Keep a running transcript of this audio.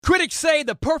Critics say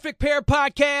the Perfect Pair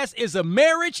podcast is a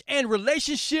marriage and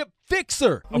relationship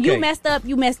fixer. When you messed up,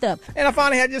 you messed up. And I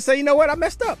finally had to just say, you know what, I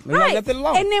messed up. And I left it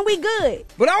alone. And then we good.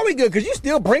 But are we good? Because you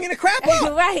still bringing the crap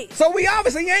up. Right. So we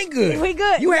obviously ain't good. We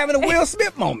good. You having a Will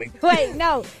Smith moment. Wait,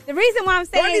 no. The reason why I'm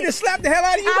saying... Do I need to slap the hell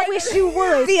out of you? I wish you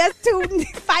would. See us two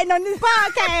fighting on this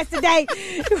podcast today.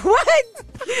 What?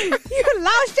 You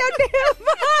lost your damn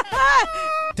mind.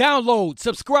 Download,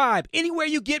 subscribe anywhere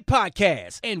you get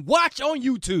podcasts, and watch on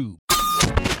YouTube.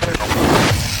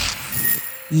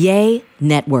 Yay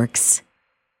Networks.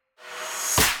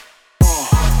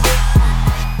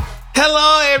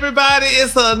 Hello, everybody.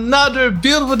 It's another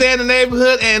beautiful day in the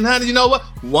neighborhood. And, honey, you know what?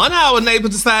 One of our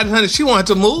neighbors decided, honey, she wanted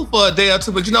to move for a day or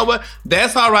two. But you know what?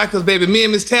 That's all right, because, baby, me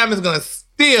and Miss Tam is going to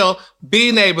still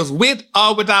be neighbors with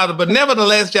or without her. But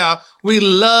nevertheless, y'all, we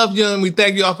love you and we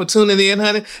thank you all for tuning in,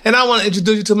 honey. And I want to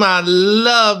introduce you to my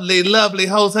lovely, lovely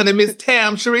host, honey, Miss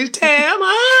Tam Sharice. Tam,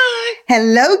 hi.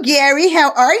 Hello, Gary.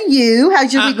 How are you?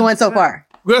 How's your week going so far?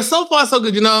 Girl, so far, so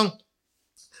good. You know,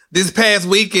 this past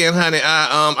weekend, honey,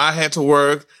 I had to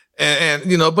work. And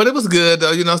you know, but it was good,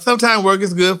 though. You know, sometimes work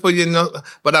is good for you, you know,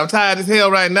 but I'm tired as hell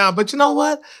right now. But you know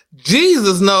what?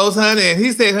 Jesus knows, honey. And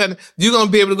he said, honey, you're going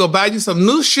to be able to go buy you some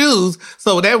new shoes.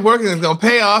 So that working is going to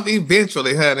pay off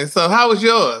eventually, honey. So how was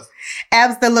yours?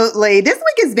 Absolutely. This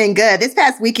week has been good. This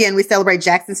past weekend, we celebrate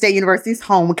Jackson State University's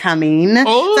homecoming.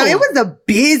 Oh. So it was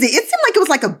it seemed like it was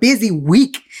like a busy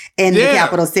week in the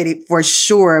capital city for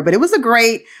sure. But it was a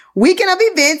great weekend of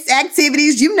events,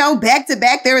 activities, you know, back to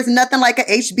back. There is nothing like a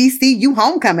HBCU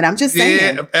homecoming. I'm just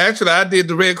saying. Yeah, actually, I did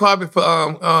the red carpet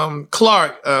for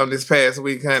Clark this past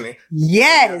week, honey.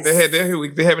 Yes. They had their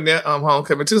week. They're having their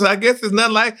homecoming too. So I guess it's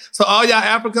nothing like. So all y'all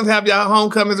Africans have y'all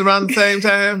homecomings around the same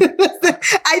time.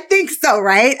 I think so,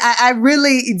 right? I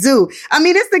really do. I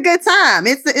mean, it's a good time.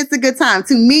 It's a good time.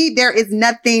 To me, there is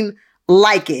nothing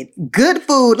like it. Good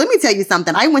food. Let me tell you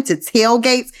something. I went to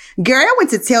tailgates. Gary, I went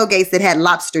to tailgates that had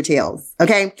lobster tails.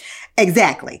 Okay.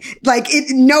 Exactly. Like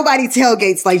nobody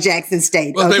tailgates like Jackson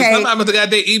State. Well, okay. baby, sometimes they got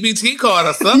their EBT card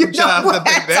or something. You know what?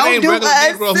 That ain't regular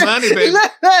Negro money, baby.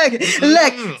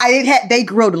 Look. They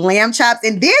grilled lamb chops,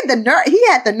 and then he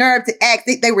had the nerve to ask.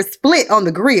 They were split on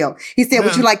the grill. He said,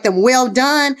 "Would you like them well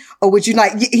done, or would you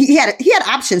like?" He had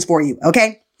options for you.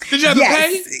 Okay. Did you have to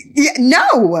pay? Yeah,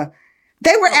 no.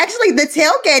 They were actually the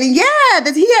tailgating.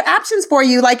 Yeah, he had options for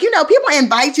you. Like, you know, people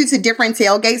invite you to different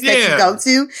tailgates that you go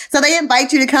to. So they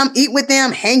invite you to come eat with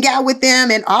them, hang out with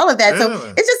them, and all of that. Really?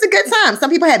 So it's just a good time.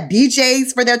 Some people have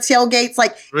BJs for their tailgates.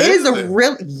 Like, really? It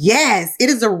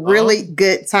is a really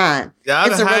good time.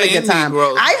 It's a really good time.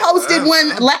 I hosted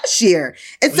one last year.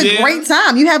 It's a great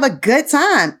time. You have a good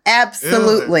time.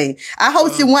 Absolutely. Yeah. I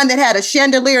hosted one that had a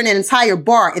chandelier and an entire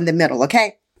bar in the middle,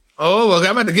 okay? Oh, well,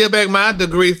 I'm about to get back my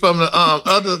degree from the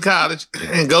other college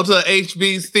and go to a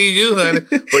HBCU, honey,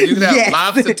 where you can have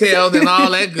lobster tails and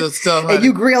all that good stuff, honey. And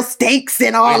you grill steaks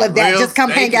and all of that. Just come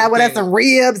hang out with us, some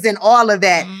ribs and all of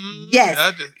that. Yes.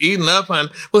 I'm just eating up, honey.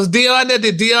 Was Dion there?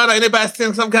 Did Dion or anybody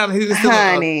send some kind of...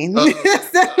 Honey.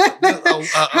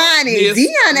 Honey,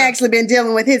 Dion actually been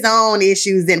dealing with his own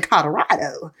issues in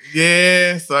Colorado.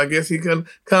 Yeah, so I guess he couldn't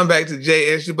come back to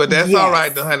JSU, but that's all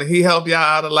right, though, honey. He helped y'all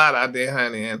out a lot out there,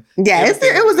 honey. And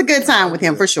it was a good time with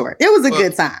him, for sure. It was a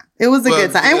good time. It was a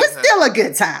good time. And it was still a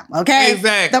good time, okay?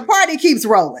 Exactly. The party keeps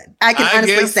rolling. I can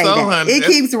honestly say that. Honey. It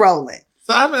keeps rolling.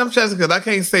 So I'm trying to, because I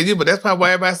can't say you, but that's probably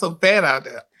why everybody's so fat out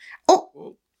there.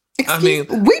 Oh,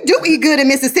 we do eat good in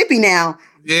Mississippi now.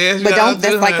 Yes,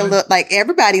 but like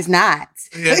everybody's not.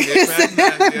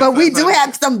 Yes, but we do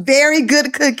have some very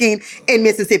good cooking in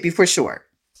Mississippi for sure.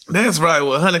 That's right.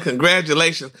 Well, honey,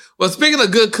 congratulations. Well, speaking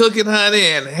of good cooking, honey,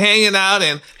 and hanging out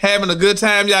and having a good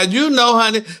time, y'all, you know,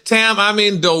 honey, Tam, I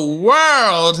mean, the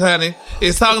world, honey,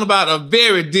 is talking about a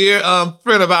very dear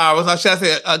friend of ours, or should I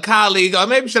say a colleague, or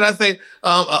maybe should I say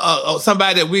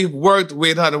somebody that we've worked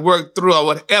with, honey, worked through, or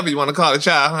whatever you want to call a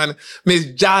child, honey, Miss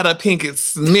Jada Pinkett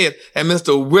Smith and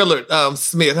Mr. Willard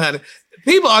Smith, honey.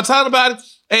 People are talking about it,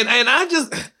 and I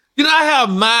just... You know, I have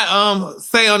my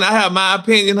say on it. I have my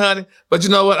opinion, honey. But you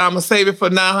know what? I'm going to save it for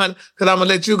now, honey, because I'm going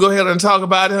to let you go ahead and talk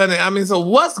about it, honey. I mean, so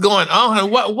what's going on, honey?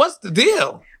 What's the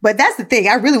deal? But that's the thing.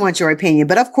 I really want your opinion.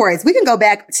 But of course, we can go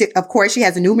back to, of course, she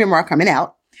has a new memoir coming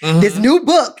out. Mm-hmm. This new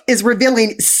book is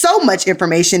revealing so much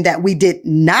information that we did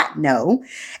not know.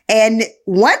 And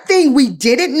one thing we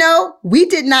did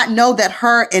not know that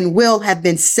her and Will have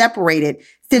been separated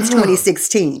since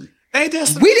 2016. We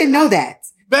didn't know that.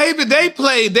 Baby, they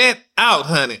played that out,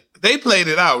 honey. They played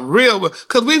it out real well.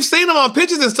 Because we've seen them on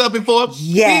pictures and stuff before.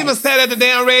 Yes. He even sat at the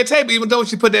damn red table, even though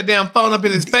she put that damn phone up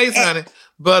in his face, honey.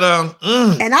 But,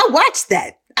 And I watched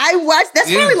that. I watched,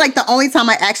 that's probably like the only time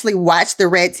I actually watched the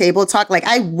Red Table Talk. Like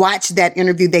I watched that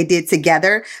interview they did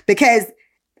together because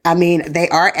I mean, they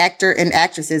are actor and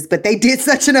actresses, but they did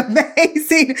such an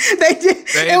amazing,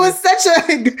 it was such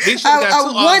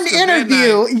a one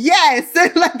interview. Yes.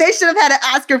 Like they should have had an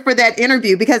Oscar for that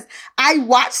interview because I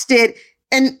watched it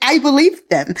and I believed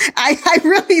them. I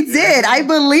really did. I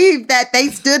believed that they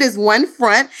stood as one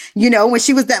front, you know, when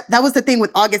she was that was the thing with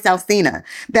August Alsina.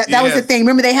 That was the thing.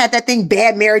 Remember they had that thing,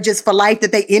 Bad Marriages for Life,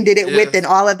 that they ended it with and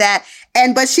all of that.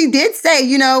 But she did say,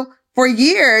 you know, for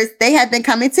years, they had been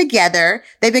coming together.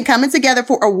 They've been coming together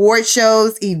for award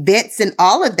shows, events, and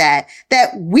all of that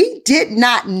we did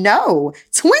not know.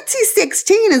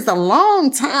 2016 is a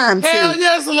long time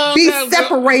to be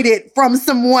separated from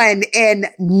someone and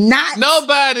not...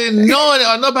 Nobody knowing it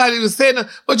or nobody was saying it.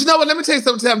 But you know what? Let me tell you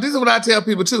something, Tam. This is what I tell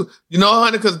people, too. You know,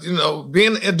 honey, because, you know,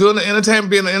 doing the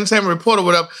entertainment, being an entertainment reporter,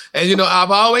 whatever. And, you know,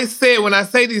 I've always said when I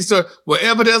say these stories,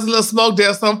 wherever there's a little smoke,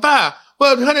 there's some fire.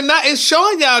 Well, honey, now it's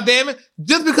showing y'all, damn it.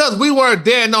 Just because we weren't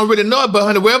there and don't really know it, but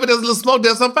honey, wherever there's a little smoke,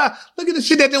 there's some fire. Look at the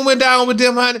shit that then went down with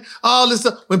them, honey. All this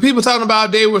stuff. When people talking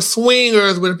about they were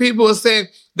swingers, when people were saying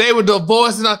they were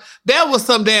divorced and all, there was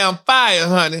some damn fire,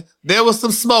 honey. There was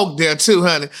some smoke there too,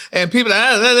 honey. And people,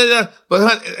 but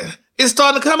honey, it's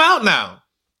starting to come out now.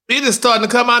 It is starting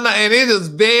to come out now, and it is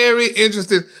very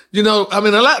interesting. You know, I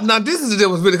mean, now this is the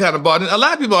deal was really kind of bothering. A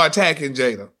lot of people are attacking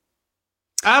Jada.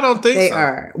 I don't think they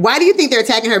are. Why do you think they're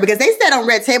attacking her? Because they said on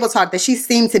Red Table Talk that she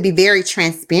seemed to be very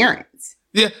transparent.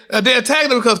 Yeah, they're attacking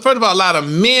her because, first of all, a lot of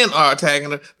men are attacking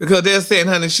her because they're saying,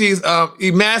 honey, she's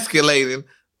emasculating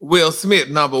Will Smith,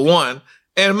 number one.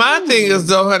 And my thing is,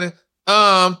 though, honey,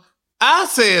 I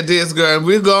said this, girl, and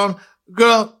we're going,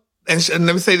 girl, and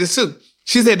let me say this, too.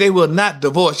 She said they will not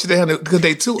divorce. She said, honey, because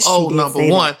they too old, number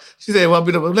one. She said, well,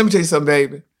 let me tell you something,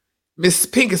 baby. Miss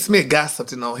Pinkett Smith got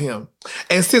something on him.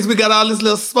 And since we got all this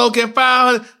little smoke and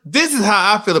fire, honey, this is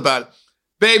how I feel about it.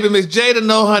 Baby, Miss Jada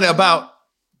know, honey, about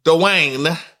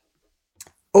Dwayne.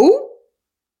 Ooh.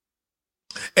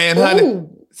 And, honey,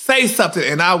 say something,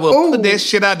 and I will put that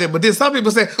shit out there. But then some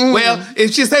people say, well,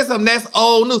 if she say something, that's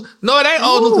old news. No, it ain't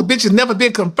old news. The bitch has never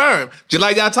been confirmed. Just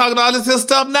like y'all talking all this here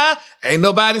stuff now, ain't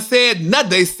nobody said nothing.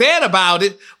 They said about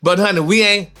it, but, honey, we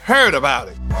ain't heard about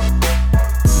it.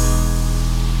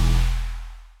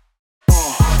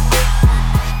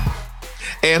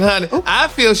 And, honey, I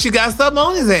feel she got something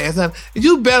on his ass, honey.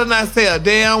 You better not say a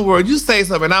damn word. You say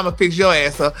something, and I'm going to fix your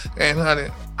ass up. And, honey,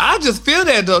 I just feel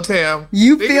that, though, Tam.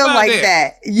 You feel like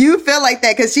that. You feel like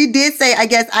that. Because she did say, I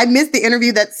guess, I missed the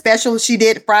interview, that special she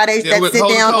did Fridays, that sit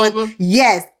down on.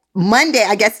 Yes. Monday,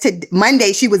 I guess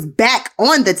Monday, she was back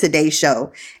on the Today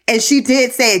Show. And she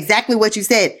did say exactly what you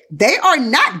said. They are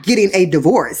not getting a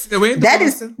divorce. That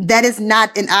is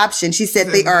not an option. She said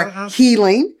they are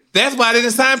healing. That's why they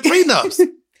didn't sign prenups.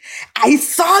 I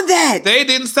saw that. They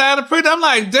didn't sign a prenup. I'm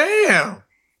like, damn.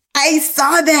 I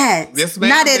saw that. Yes, ma'am.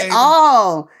 Not at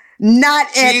all. Not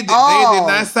at all. They did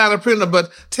not sign a prenup.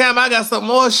 But, Tam, I got some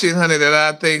more shit, honey, that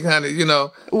I think, honey, you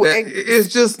know, it's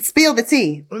just... Spill the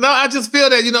tea. No, I just feel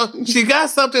that, you know, she got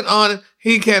something on it.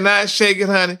 He cannot shake it,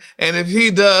 honey. And if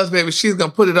he does, baby, she's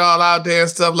going to put it all out there and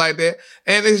stuff like that.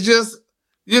 And it's just,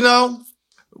 you know,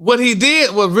 what he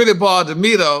did was really bothered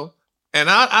me, though. And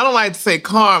I don't like to say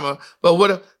karma, but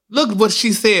look what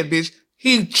she said, bitch.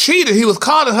 He cheated. He was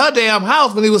calling her damn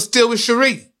house when he was still with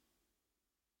Cherie,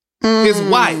 his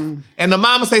wife. And the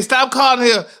mama say, stop calling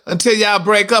her until y'all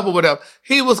break up or whatever.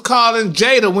 He was calling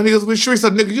Jada when he was with Cherie. So,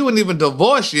 nigga, you weren't even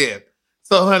divorced yet.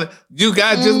 So, honey, you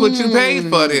got just what you paid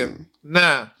for them.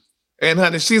 Nah. And,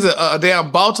 honey, she's a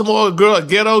damn Baltimore girl, a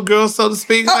ghetto girl, so to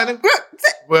speak, honey.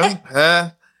 Well,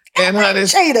 and, honey,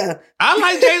 Jada. I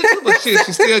like Jada too, but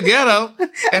she's still ghetto.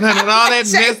 And, honey, all that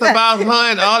mess about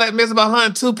her and all that mess about her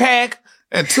and Tupac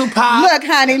and Tupac. Look,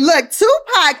 honey,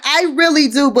 Tupac, I really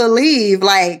do believe,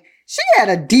 like, she had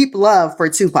a deep love for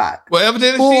Tupac. Well,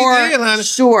 evidently she did, honey.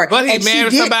 Sure. But he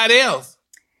married somebody else.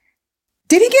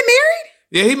 Did he get married?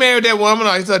 Yeah, he married that woman.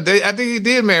 I think he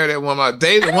did marry that woman. I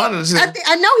dated one of the two.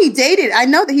 I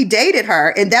know that he dated her,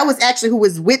 and that was actually who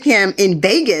was with him in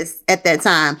Vegas at that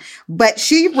time. But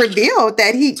she revealed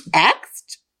that he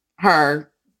asked her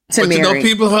to marry. But you know,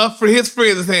 people, his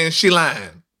friends are saying she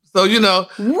lying. So, you know,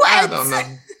 what? I don't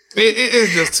know.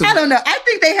 It's just too I don't know. I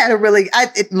think they had a really,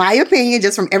 in my opinion,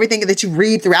 just from everything that you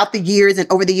read throughout the years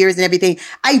and over the years and everything,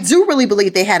 I do really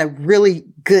believe they had a really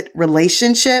good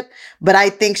relationship. But I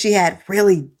think she had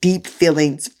really deep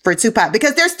feelings for Tupac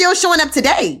because they're still showing up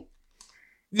today.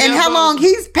 Yeah, and how long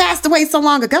he's passed away so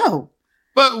long ago.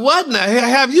 But what now?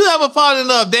 Have you ever fallen in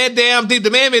love that damn deep?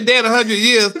 The man been dead 100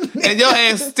 years, and your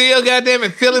ass still goddamn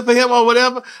it feeling for him or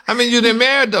whatever. I mean, you done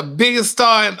married the biggest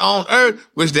star on earth,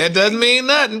 which that doesn't mean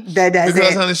nothing. That doesn't.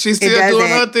 Because, honey, she's still doing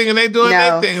her thing and they doing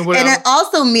their thing. And it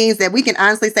also means that we can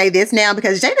honestly say this now,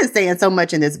 because Jada's saying so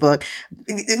much in this book.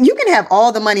 You can have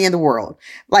all the money in the world.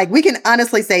 Like, we can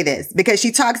honestly say this, because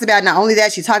she talks about, not only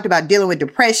that, she talked about dealing with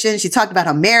depression. She talked about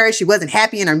her marriage. She wasn't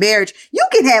happy in her marriage. You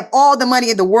can have all the money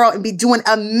in the world and be doing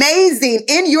amazing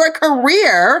in your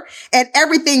career and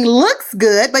everything looks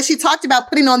good. But she talked about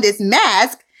putting on this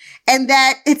mask and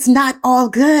that it's not all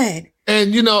good.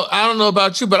 And, I don't know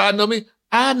about you, but I know me.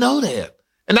 I know that.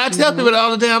 And I tell people that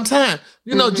all the damn time.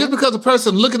 Just because a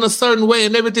person looking a certain way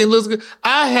and everything looks good,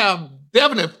 I have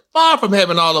definitely far from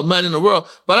having all the money in the world,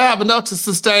 but I have enough to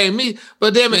sustain me.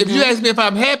 But then if you ask me if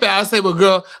I'm happy, I'll say, well,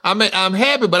 girl, I'm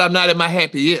happy, but I'm not at my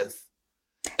happiest.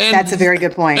 And that's a very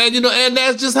good point. And, and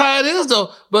that's just how it is, though.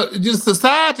 But just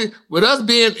society, with us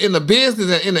being in the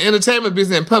business and in the entertainment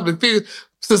business and public figures,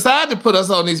 society put us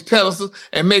on these pedestals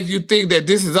and make you think that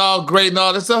this is all great and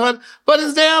all this stuff, but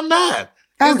it's damn not.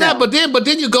 It's not. But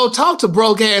then you go talk to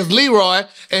broke ass Leroy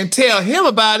and tell him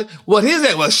about it. What his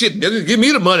at? Well, shit, give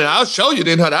me the money. I'll show you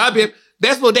then, honey.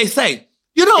 That's what they say.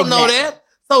 You don't know that.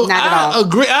 So I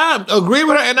agree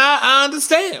with her, and I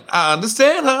understand. I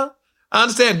understand her. I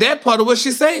understand that part of what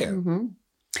she's saying.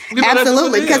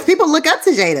 Absolutely, because people look up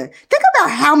to Jada. Think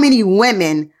about how many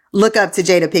women look up to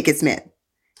Jada Pinkett Smith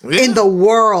in the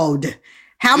world.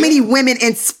 How many women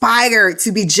inspire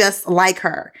to be just like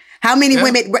her? How many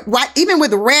women, even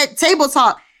with Red Table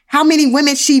Talk, how many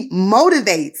women she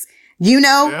motivates,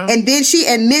 and then she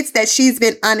admits that she's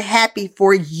been unhappy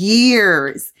for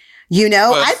years.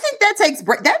 I think that takes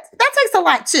a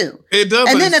lot too. It does.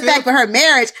 And then the fact for her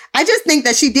marriage, I just think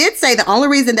that she did say the only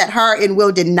reason that her and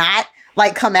Will did not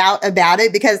come out about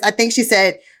it, because I think she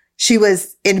said she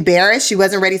was embarrassed. She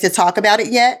wasn't ready to talk about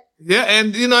it yet. Yeah,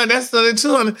 and and that's something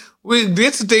too. And we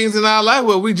get to things in our life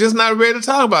where we just not ready to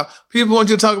talk about. People want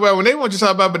you to talk about when they want you to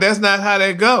talk about, but that's not how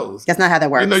that goes. That's not how that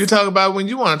works. You talk about when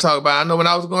you want to talk about it. I know when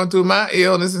I was going through my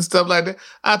illness and stuff like that,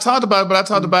 I talked about it, but I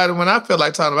talked about it when I felt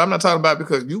like talking about it. I'm not talking about it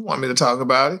because you want me to talk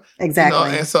about it.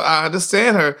 Exactly. And so I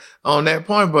understand her on that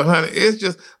point, but honey, it's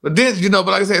just, but then, but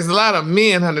like I said, it's a lot of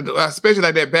men, honey, especially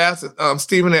like that bastard,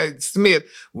 Stephen A. Smith,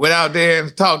 went out there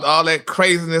and talked all that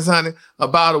craziness, honey,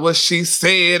 about what she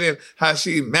said and how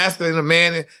she emasculated a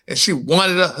man and she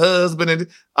wanted a husband and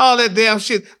all that damn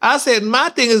shit. I said, my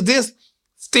thing is this,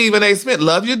 Stephen A. Smith,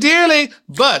 love you dearly,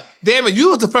 but damn it, you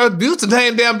was the first abuse to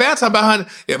name damn bad talk about, honey,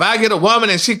 if I get a woman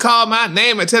and she called my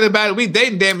name and tell everybody we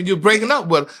dating, damn it, you breaking up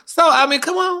with her. So, I mean,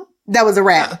 come on. That was a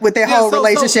wrap with their whole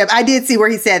relationship. I did see where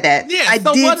he said that. Yeah, I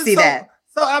did see that.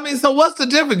 So what's the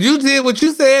difference? You did what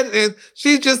you said, and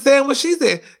she's just saying what she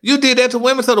said. You did that to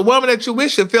women, so the woman that you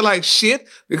with should feel like shit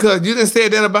because you didn't say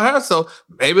that about her. So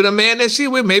maybe the man that she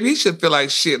with, maybe he should feel like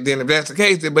shit then if that's the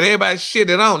case. But everybody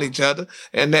shitting on each other,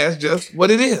 and that's just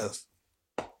what it is.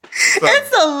 So,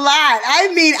 it's a lot.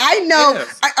 I mean, I know.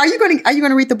 Yes. Are you going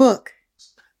to read the book?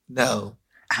 No.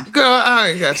 Girl, I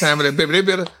ain't got time for that, baby. They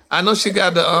better. I know she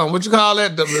got the what you call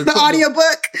that? The audio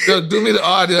book. Do me the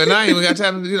audio, and I ain't even got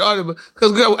time to do the audio book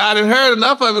because girl, I done heard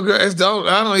enough of it. Girl,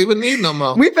 I don't even need no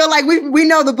more. We feel like we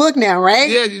know the book now, right?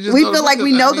 Yeah, you just. We feel like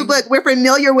we know the book. We're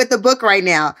familiar with the book right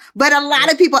now. But a lot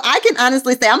of people, I can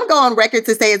honestly say, I'm gonna go on record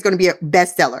to say it's going to be a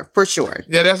bestseller for sure.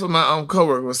 Yeah, that's what my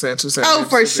coworker was saying too. Oh,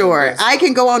 for sure. I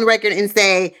can go on record and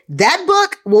say that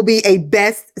book will be a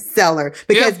bestseller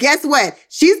because guess what?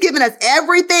 She's giving us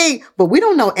everything, but we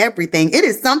don't know everything. It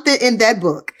is something in that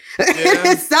book. Yeah. It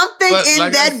is something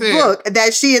in that book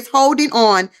that she is holding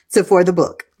on to for the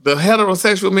book. The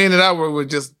heterosexual men that I work with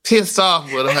just pissed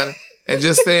off with her, honey, and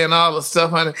just saying all the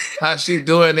stuff, honey, how she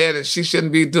doing that and she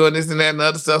shouldn't be doing this and that and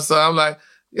other stuff. So I'm like,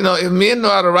 if men know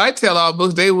how to write tell-all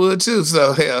books, they would too.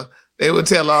 So hell, they would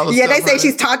tell all the stuff. Yeah, they say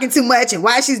she's talking too much and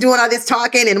why she's doing all this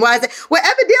talking and why is it? Well,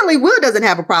 evidently Will doesn't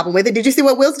have a problem with it. Did you see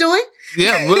what Will's doing?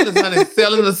 Yeah, Will is, honey,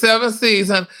 selling the 7 Seas,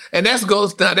 honey, and that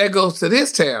goes to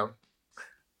this town.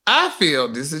 I feel,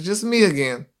 this is just me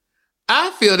again,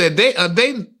 I feel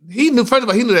that he knew, first of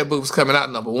all, he knew that book was coming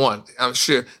out, number one. I'm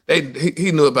sure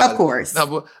he knew about it. Of course.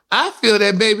 I feel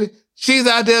that, baby, she's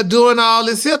out there doing all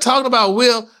this here, talking about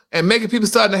Will and making people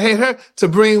starting to hate her to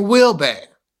bring Will back.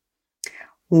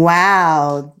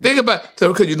 Wow. Think about it,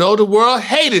 because the world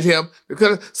hated him,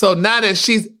 so now that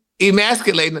she's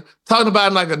emasculating him, talking about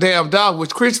him like a damn dog,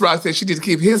 which Chris Rock said she need to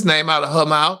keep his name out of her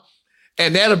mouth.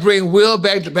 And that'll bring Will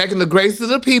back in the graces of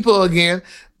the people again.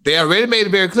 They already made it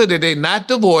very clear that they're not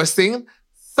divorcing.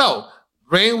 So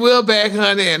bring Will back,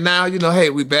 honey. And now, hey,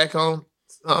 we back on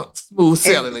smooth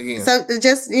sailing again. So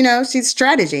just, she's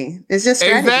strategy. It's just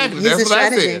strategy. Exactly. That's what I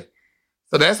said.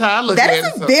 So that's how I look That at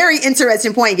is it. a very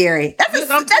interesting point, Gary.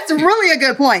 That's really a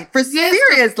good point.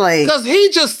 Seriously. Because he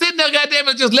just sitting there, goddamn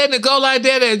it, just letting it go like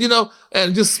that, and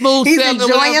and just smooth He's sailing or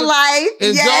enjoying whatever. life.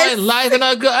 Enjoying life. And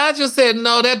I just said,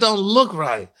 no, that don't look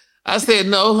right. I said,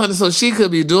 no, honey. So she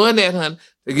could be doing that, honey,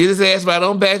 to get his ass right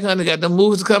on back, honey. Got the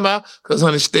movies to come out. Because,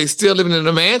 honey, they still living in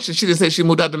the mansion. She didn't say she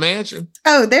moved out the mansion.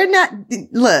 Oh, they're not.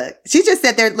 Look, she just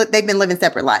said they've been living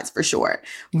separate lives for sure.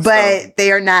 But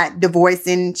they are not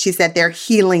divorcing. She said they're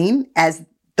healing, as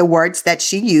the words that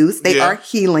she used. They are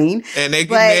healing. And they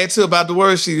get mad, too, about the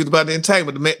words she used about the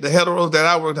entanglement. The heteros that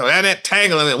I worked on. And that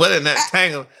entanglement. What is that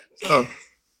entanglement?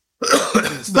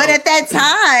 But at that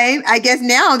time, I guess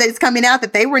now that it's coming out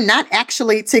that they were not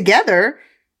actually together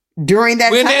during that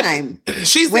time.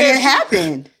 When it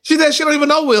happened. She said she don't even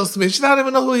know Will Smith. She don't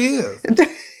even know who he is.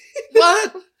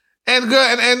 What? And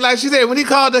girl, and like she said, when he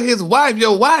called her his wife,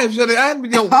 your wife, I hadn't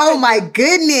been your wife. Oh my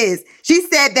goodness. She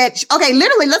said that, okay,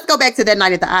 literally, let's go back to that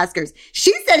night at the Oscars.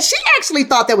 She said she actually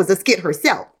thought that was a skit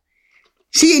herself.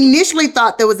 She initially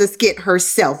thought there was a skit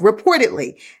herself,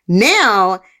 reportedly.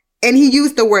 Now, and he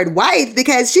used the word wife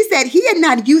because she said he had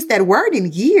not used that word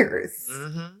in years.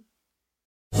 Mm-hmm.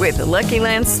 With the Lucky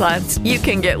Land Slots, you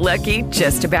can get lucky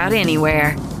just about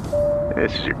anywhere.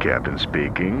 This is your captain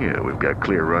speaking. We've got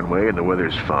clear runway and the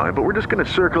weather's fine, but we're just going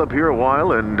to circle up here a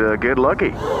while and get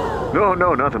lucky.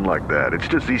 No, nothing like that. It's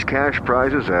just these cash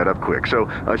prizes add up quick. So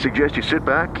I suggest you sit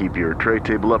back, keep your tray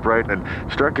table upright, and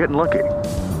start getting lucky.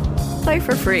 Play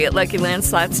for free at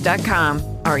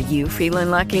LuckyLandSlots.com. Are you feeling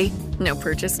lucky? No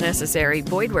purchase necessary.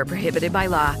 Void where prohibited by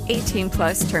law.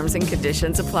 18+ terms and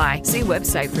conditions apply. See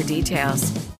website for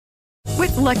details.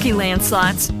 With Lucky Land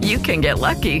Slots, you can get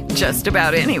lucky just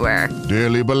about anywhere.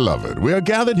 Dearly beloved, we are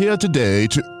gathered here today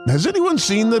to... Has anyone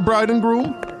seen the bride and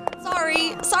groom?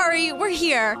 Sorry, we're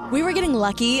here. We were getting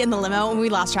lucky in the limo and we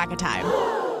lost track of time.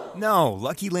 No,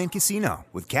 Lucky Land Casino,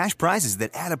 with cash prizes that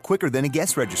add up quicker than a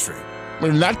guest registry.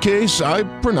 In that case, I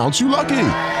pronounce you lucky.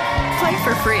 Play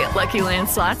for free at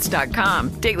LuckyLandSlots.com.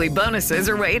 Daily bonuses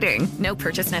are waiting. No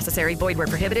purchase necessary. Void where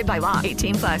prohibited by law.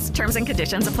 18+. Terms and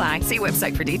conditions apply. See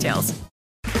website for details.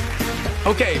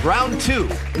 Okay, round 2.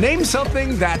 Name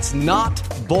something that's not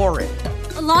boring.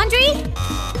 A laundry?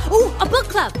 Ooh, a book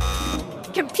club.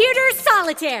 Computer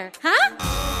solitaire, huh?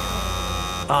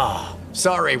 Ah,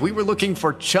 sorry. We were looking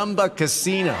for Chumba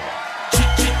Casino.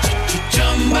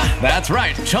 That's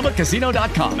right.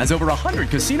 ChumbaCasino.com has over 100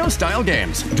 casino-style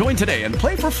games. Join today and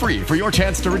play for free for your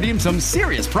chance to redeem some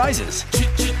serious prizes.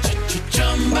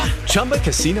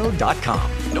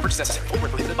 ChumbaCasino.com. No purchase necessary. Void where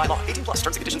prohibited by law. 18+ terms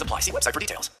and conditions apply. See website for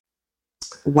details.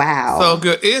 Wow. So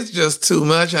good. It's just too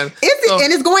much. And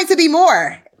it's going to be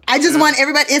more. I just want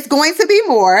everybody, it's going to be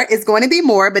more. It's going to be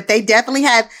more, but they definitely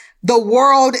have the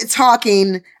world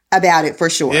talking about it for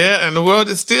sure. Yeah, and the world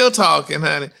is still talking,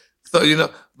 honey. So, yeah.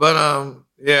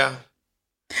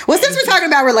 Well, since we're talking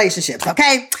about relationships,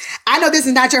 okay? I know this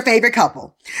is not your favorite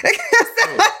couple.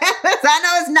 I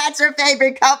know it's not your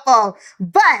favorite couple,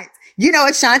 but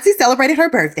Ashanti celebrated her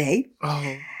birthday.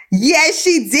 Oh. Yes,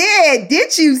 she did.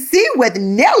 Did you see what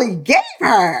Nelly gave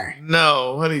her?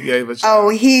 No, what he gave her? Oh,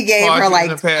 he gave her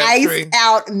like iced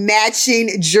out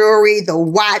matching jewelry, the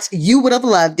watch. You would have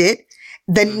loved it.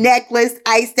 The necklace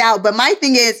iced out. But my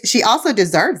thing is, she also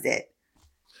deserves it.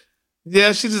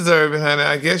 Yeah, she deserves it, honey.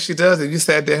 I guess she does it. You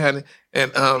sat there, honey,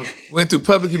 and went through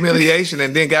public humiliation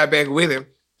and then got back with him.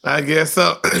 I guess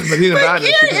so. But he didn't buy it.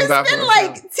 It's been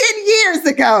like 10 years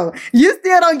ago. You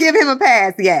still don't give him a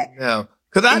pass yet. No.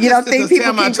 Because you don't think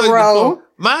people can grow? Before,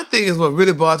 my thing is what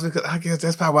really bothers me, because I guess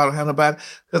that's probably why I don't have nobody.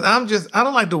 Because I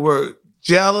don't like the word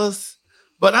jealous,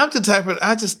 but I'm the type of,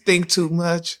 I just think too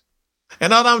much.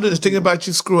 And all I'm doing is thinking about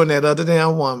you screwing that other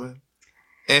damn woman.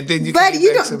 And then you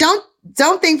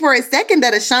don't think for a second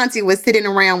that Ashanti was sitting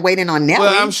around waiting on Nelly.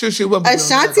 Well, I'm sure she was.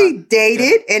 Ashanti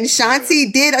dated, and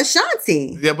Ashanti did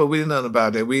Ashanti. Yeah, but we didn't know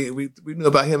about that. We knew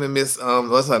about him and Miss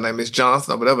what's her name, Miss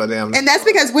Johnson or whatever damn. And that's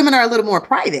because women are a little more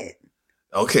private.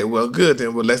 Okay, well, good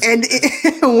then. Well, let's. And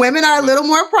women are a little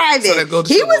more private. So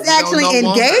he was actually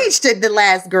engaged to the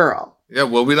last girl. Yeah,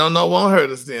 well, we don't know won't hurt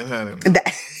us then, honey.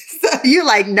 So you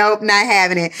like, nope, not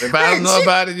having it. If I don't know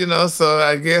about it, so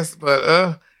I guess,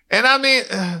 but and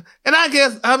I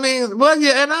guess, well,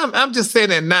 yeah, and I'm just saying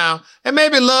that now, and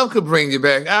maybe love could bring you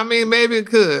back. Maybe it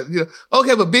could.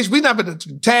 Okay, but bitch, we not going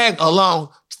to tag along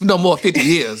no more 50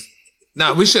 years.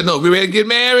 Now, we should know. We ready to get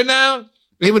married now?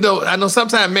 Even though I know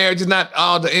sometimes marriage is not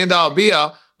all the end all be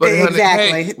all, but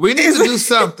exactly. Honey, hey, we need to do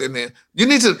something then. You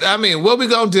need to, what we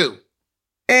going to do?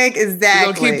 Exactly.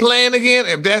 You gonna keep playing again?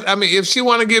 If she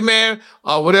want to get married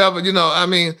or whatever,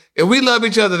 if we love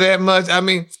each other that much,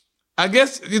 I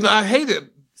guess, I hate it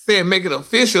saying make it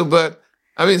official, but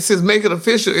I mean, since make it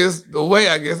official is the way,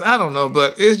 I guess. I don't know,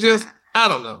 but it's just, I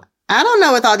don't know. I don't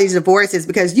know with all these divorces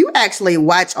because you actually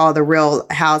watch all the Real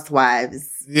Housewives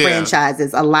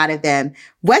franchises, a lot of them.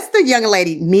 What's the young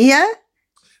lady, Mia?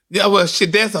 Yeah, well,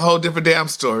 shit, that's a whole different damn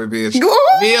story, bitch.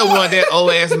 Mia wanted that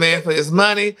old ass man for his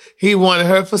money. He wanted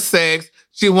her for sex.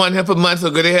 She wanted him for money, so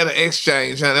good they had an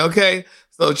exchange, honey, okay?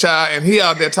 So, child, and he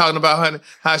out there talking about, honey,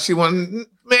 how she wanted,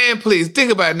 man, please,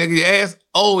 think about it, nigga. Your ass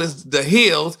always the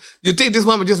heels. You think this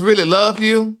woman just really love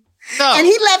you? No. And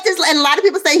he left and a lot of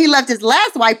people say he left his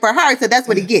last wife for her, so that's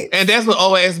what he gets. And that's what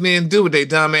old ass men do with their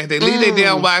dumb ass. They leave their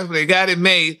damn wives when they got it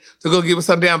made to go give her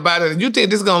some damn body. And you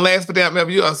think this is going to last for damn ever.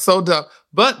 You are so dumb.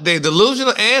 But they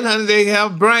delusional and, honey, they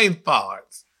have brain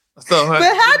farts. So, honey,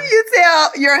 but how do you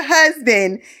tell your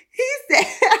husband? He said,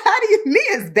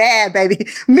 Mia's bad, baby.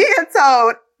 Mia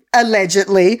told,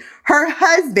 allegedly, her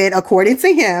husband, according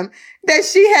to him, that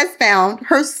she has found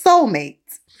her soulmate.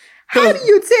 How do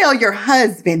you tell your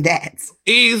husband that?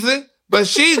 Easy. But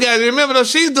she's got to remember, though,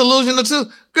 she's delusional, too.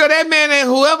 Girl, that man ain't,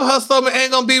 whoever her soulmate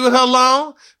ain't going to be with her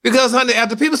long. Because, honey,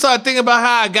 after people start thinking about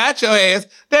how I got your ass,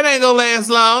 that ain't going to last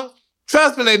long.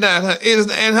 Trust me, they not, honey.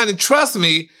 And, honey, trust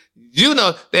me, you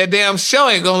know that damn show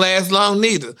ain't going to last long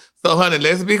neither. So, honey,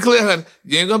 let's be clear, honey.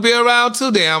 You ain't going to be around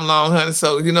too damn long, honey.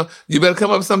 So, you know, you better come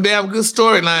up with some damn good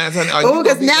storylines, honey. Oh,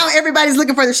 because now everybody's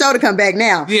looking for the show to come back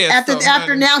now. Yeah,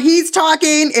 after now he's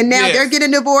talking and now they're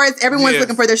getting divorced. Everyone's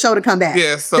looking for their show to come back.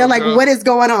 Yes. So, they're like, girl, what is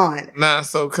going on? Nah,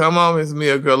 so come on, Miss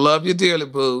Mia, girl. Love you dearly,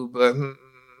 boo. But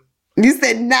you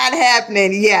said not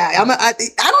happening. Yeah, I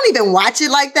don't even watch it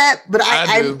like that, but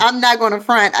I'm not going to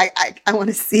front. I want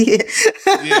to see it.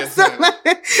 Yes,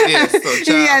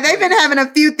 they've been having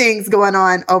a few things going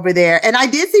on over there, and I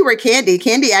did see where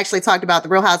Candy actually talked about the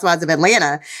Real Housewives of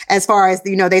Atlanta. As far as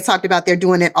they talked about they're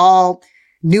doing it all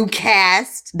new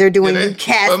cast. They're doing new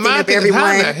casting of everyone.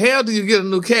 How the hell do you get a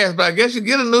new cast? But I guess you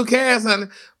get a new cast, honey.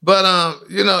 But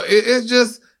it's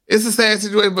just. It's a sad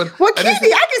situation, but... Well, I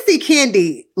can see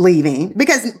Candy leaving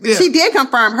because she did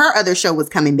confirm her other show was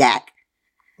coming back.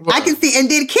 Well, I can see,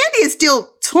 and then Candy is still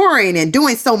touring and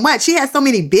doing so much. She has so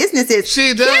many businesses.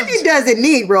 She does. Candy doesn't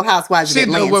need Real Housewives of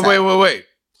Atlanta. Wait.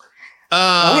 Go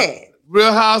ahead.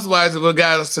 Real Housewives is what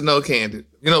got us to know Candy.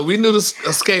 You know, we knew the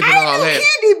Escape and all that.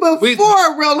 Candy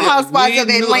before Real Housewives of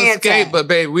Atlanta. Escape, but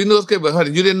baby, we knew Escape, but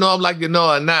honey, you didn't know them like you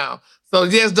know her now. So,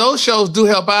 yes, those shows do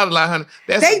help out a lot, honey.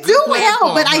 They do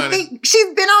help, but honey. I think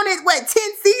she's been on it, 10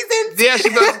 seasons? Yeah, she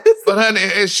does. But, honey,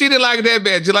 and she didn't like it that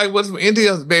bad. You like what's from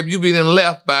India, baby, you be in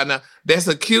left by now. That's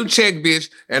a cute check, bitch.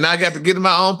 And I got to get in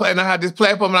my own place. And I had this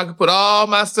platform, and I can put all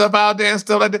my stuff out there and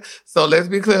stuff like that. So, let's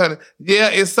be clear, honey.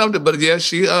 Yeah, it's something, but, yeah,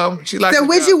 she likes it. So,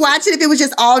 would you watch it if it was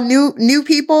just all new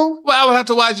people? Well, I would have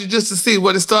to watch it just to see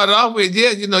what it started off with.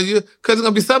 Yeah, because there's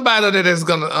going to be somebody out there that's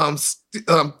going to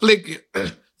flick you.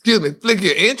 Flick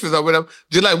your interest or whatever,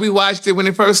 just like we watched it when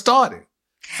it first started.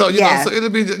 So, so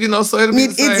it'll be, the same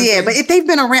thing. But if they've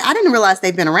been around, I didn't realize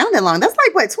they've been around that long. That's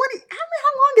like, 20, how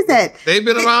long is that? They've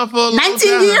been around for a long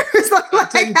 19 time. years?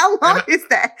 How long is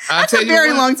that? That's a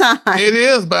very long time. It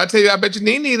is, but I tell you, I bet you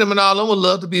Nene them and all of them would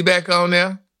love to be back on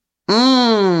there.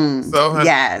 So, honey,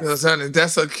 yes. Honey,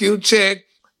 that's a cute check,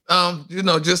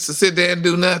 just to sit there and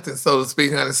do nothing, so to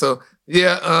speak, honey. So,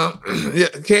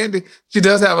 Candy, she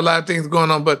does have a lot of things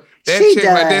going on, but that chick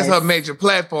right there's her major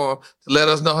platform to let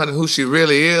us know, honey, who she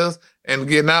really is and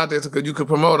getting out there because you can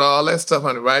promote all that stuff,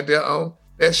 honey, right there on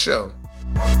that show.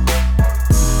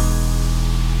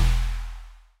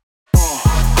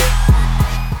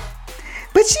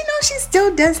 But she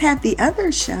still does have the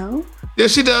other show. Yeah,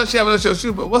 she does. She have another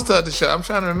show. But what's the other show? I'm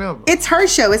trying to remember. It's her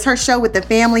show. It's her show with the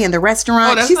family and the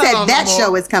restaurant. She said that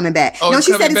show is coming back. No,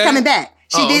 she said it's coming back.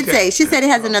 She did say. She said it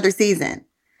has another season.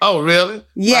 Oh, really?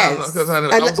 Yes.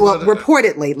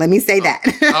 Reportedly. Let me say that.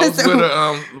 I was with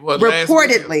her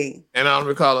reportedly. And I don't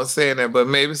recall her saying that, but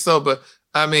maybe so. But,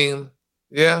 I mean,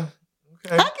 yeah.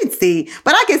 Okay. I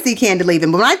can see Candy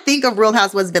leaving. But when I think of Real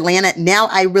Housewives of Atlanta, now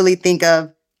I really think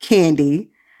of Candy.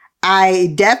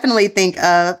 I definitely think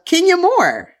of Kenya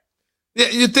Moore. Yeah,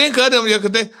 you think of them.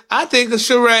 I think of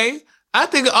Sheree. I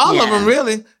think of all of them,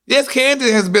 really. Yes, Candy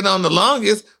has been on the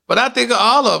longest, but I think of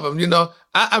all of them.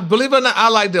 I believe it or not, I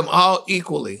like them all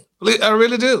equally. I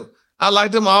really do. I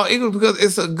like them all equally because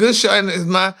it's a good show and it's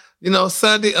my,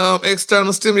 Sunday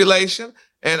external stimulation.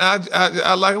 And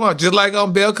I like them all, just like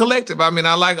on Bell Collective. I mean,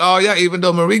 I like all y'all, even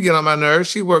though Marie get on my nerves.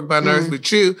 She worked my nerves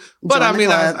with you. But I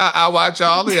mean, I watch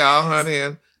all of y'all,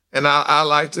 honey, and I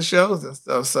like the shows and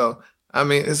stuff. So, I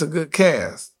mean, it's a good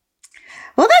cast.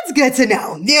 Well, that's good to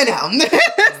know, Speaking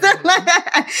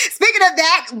of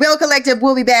that, Bell Collective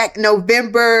will be back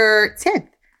November 10th.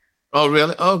 Oh,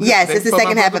 really? Oh, good. Yes, it's the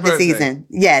second half of the season.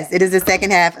 Yes, it is the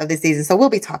second half of the season. So we'll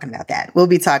be talking about that.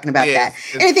 That.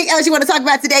 Anything else you want to talk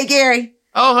about today, Gary?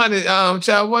 Oh, honey,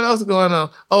 child, what else is going on?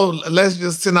 Oh, let's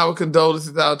just send our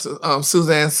condolences out to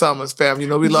Suzanne Summers' family.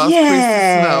 We lost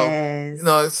Christy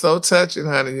Snow. It's so touching,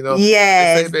 honey.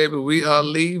 Yes. They say, baby, we are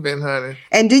leaving, honey.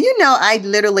 And do you know, I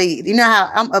literally, you know how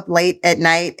I'm up late at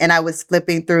night and I was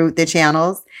flipping through the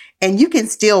channels and you can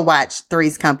still watch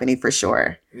Three's Company for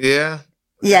sure. Yeah.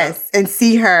 Yes, and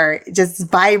see her just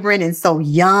vibrant and so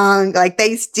young. Like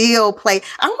they still play.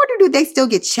 I wonder, do they still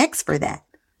get checks for that?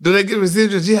 Do they get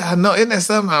residuals? Yeah, I know. Isn't that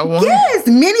something I want? Yes,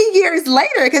 many years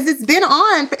later, because it's been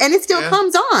on and it still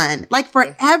comes on like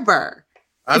forever.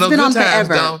 I know. It's been on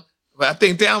forever. Don't, but I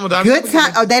think Thelma. Good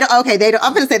time. Oh, they don't. Okay, they don't.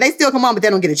 I'm gonna say they still come on, but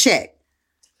they don't get a check.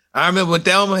 I remember when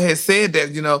Thelma had said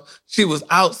that. She was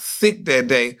out sick that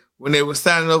day when they were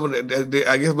signing over.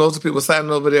 I guess most of the people were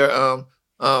signing over their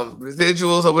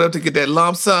residuals or whatever to get that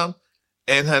lump sum,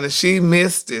 and honey, she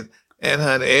missed it. And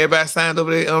honey, everybody signed over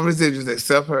their residuals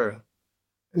except her.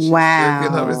 Wow.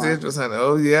 Getting her residuals, honey.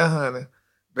 Oh, yeah, honey.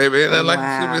 Baby, ain't nothing like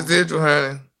a few residual,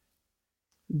 honey.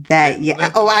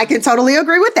 I can totally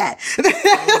agree with that.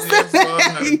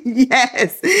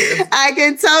 Yes, I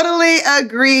can totally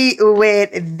agree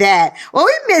with that. Well,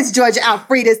 we miss Georgia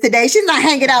Alfredas today. She's not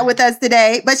hanging out with us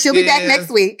today, but she'll be back next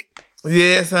week.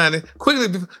 Yes, honey.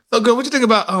 Quickly, so girl, what you think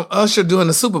about Usher doing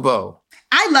the Super Bowl?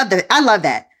 I love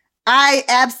that. I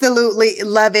absolutely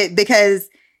love it because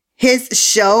his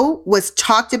show was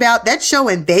talked about. That show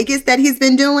in Vegas that he's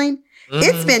been doing,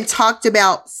 it's been talked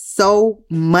about so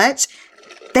much.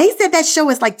 They said that show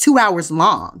is like 2 hours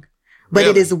long, but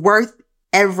it is worth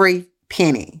every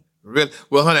penny. Really?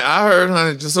 Well, honey, I heard,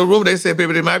 honey, just a rumor, they said,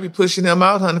 baby, they might be pushing him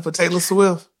out, honey, for Taylor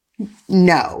Swift.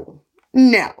 No.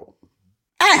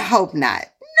 I hope not.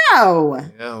 No.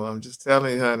 Yeah, well, I'm just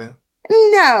telling you, honey.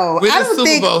 No. When the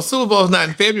Super Bowl? Super Bowl's not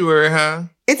in February, huh?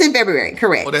 It's in February,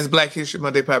 correct. Well, that's Black History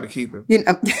Month. They probably keep him. Did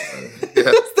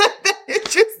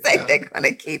you say they're going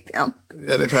to keep him?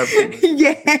 Yeah, they probably keep him.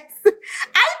 Yes.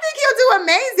 I think he'll do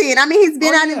amazing. I mean, he's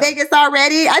been out in Vegas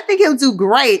already. I think he'll do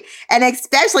great. And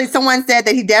especially someone said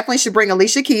that he definitely should bring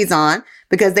Alicia Keys on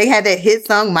because they had that hit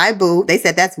song, My Boo. They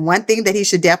said that's one thing that he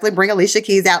should definitely bring Alicia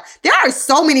Keys out. There are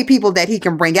so many people that he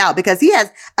can bring out because he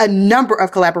has a number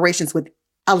of collaborations with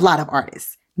a lot of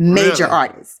artists, major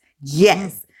artists.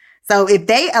 Yes. So if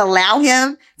they allow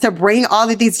him to bring all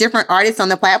of these different artists on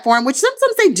the platform, which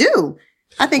sometimes they do,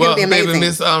 I think it'll be amazing. Baby,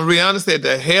 Miss Rihanna said,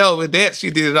 the hell with that.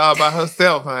 She did it all by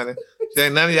herself, honey. She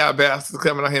ain't none of y'all bastards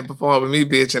coming out here and perform with me,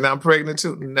 bitch, and I'm pregnant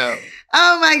too. No.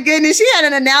 Oh my goodness. She had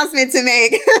an announcement to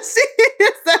make.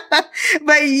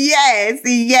 But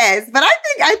yes. But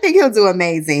I think he'll do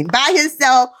amazing by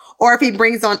himself, or if he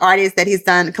brings on artists that he's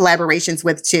done collaborations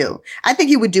with too. I think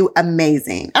he would do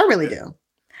amazing. I really do.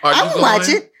 I will watch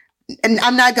it. And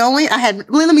I'm not going.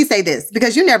 Let me say this,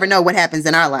 because you never know what happens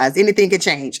in our lives. Anything could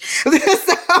change. So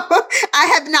I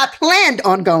have not planned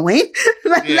on going.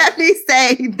 Let me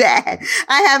say that.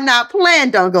 I have not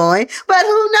planned on going, but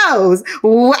who knows?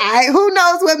 Who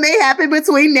knows what may happen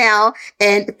between now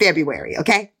and February,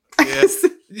 okay? Yes.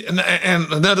 And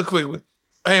another quick one.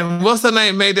 And what's her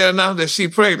name made that announcement that she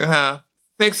pregnant, huh?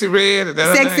 Sexy Red.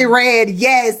 Sexy Red,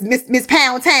 yes. Miss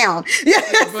Pound Town.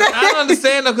 Yes. But I don't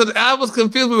understand though, because I was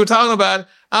confused. We were talking about it.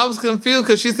 I was confused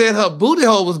because she said her booty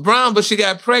hole was brown, but she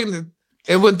got pregnant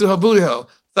and went through her booty hole.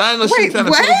 So I didn't know she was trying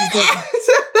to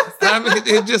I mean,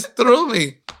 it just threw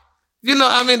me.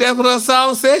 That's what her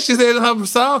song said. She said in her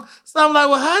song. So I'm like,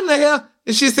 well, how in the hell?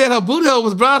 And she said her booty hole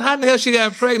was brown. How in the hell she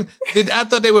got pregnant? I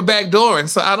thought they were backdooring.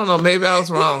 So I don't know. Maybe I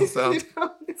was wrong. So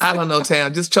I don't know,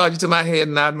 Tam. Just charge it to my head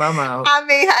and not my mouth. I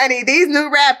mean, honey, these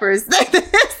new rappers.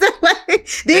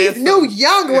 These new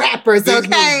young rappers, okay?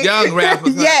 These young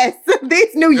rappers. Yes.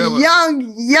 These new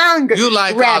young You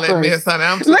like rappers. all that mess, honey.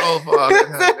 I'm too old for all that,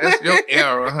 honey. That's your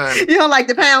era, honey. You don't like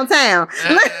the Pound Town.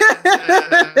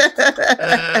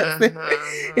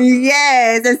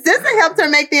 Yes. And Sister helped her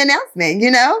make the announcement,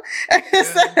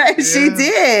 She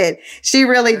did. She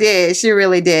really did.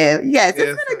 Yes.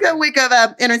 It's been a good week of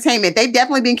entertainment. They've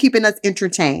definitely been keeping us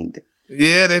entertained.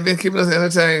 Yeah, they've been keeping us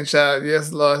entertained, child.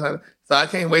 Yes, Lord, honey. So I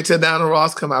can't wait till Donna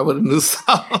Ross come out with a new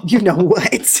song. You know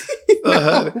what? So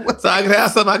I can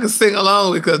have something I can sing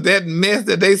along with, because that mess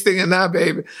that they singing now,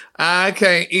 baby, I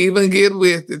can't even get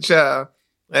with it, child.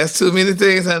 That's too many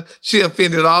things, honey. She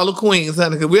offended all the queens,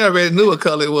 honey, because we already knew what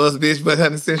color it was, bitch. But,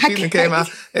 honey, since she came out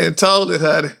and told it,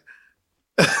 honey.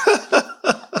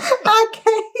 I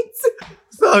can't.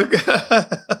 So good.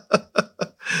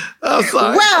 I'm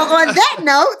sorry. Well, on that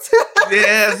note.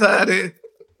 Yes, honey.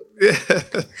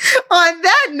 On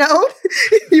that note,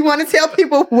 you want to tell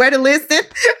people where to listen,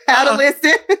 how to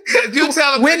listen, you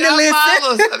tell them when to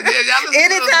listen,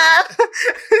 anytime.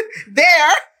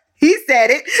 There. He said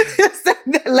it. So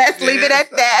let's leave it at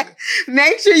that.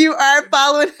 Make sure you are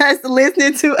following us,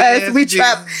 listening to us. We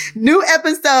drop new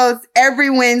episodes every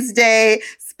Wednesday.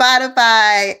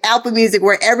 Spotify, Apple Music,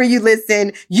 wherever you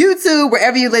listen, YouTube,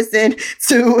 wherever you listen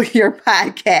to your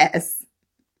podcasts.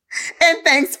 And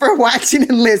thanks for watching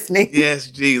and listening. Yes,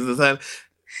 Jesus. And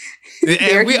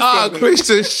we are a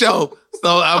Christian show.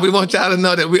 So we want y'all to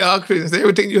know that we are Christians.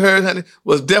 Everything you heard, honey,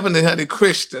 was definitely, honey,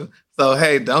 Christian. So,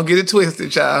 hey, don't get it twisted,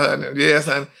 child, honey. Yes,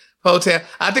 honey. Hotel.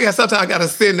 I think sometimes I got to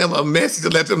send them a message to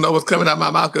let them know what's coming out of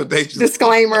my mouth. They just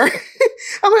disclaimer.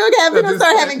 I'm going to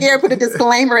start having Gary put a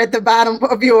disclaimer at the bottom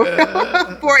of your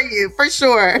for you, for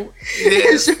sure.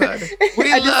 Yes, a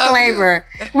disclaimer.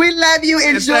 We love you.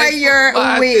 Enjoy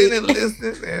your week. And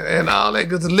listen and all that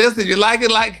good. Listen, if you like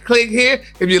it, click here.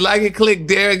 If you like it, click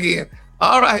there again.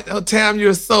 All right. Oh, Tam,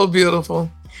 you're so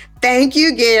beautiful. Thank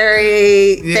you,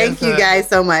 Gary. Yes, thank you guys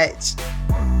so much.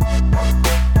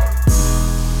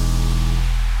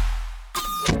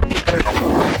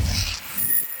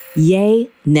 Yay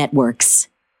Networks.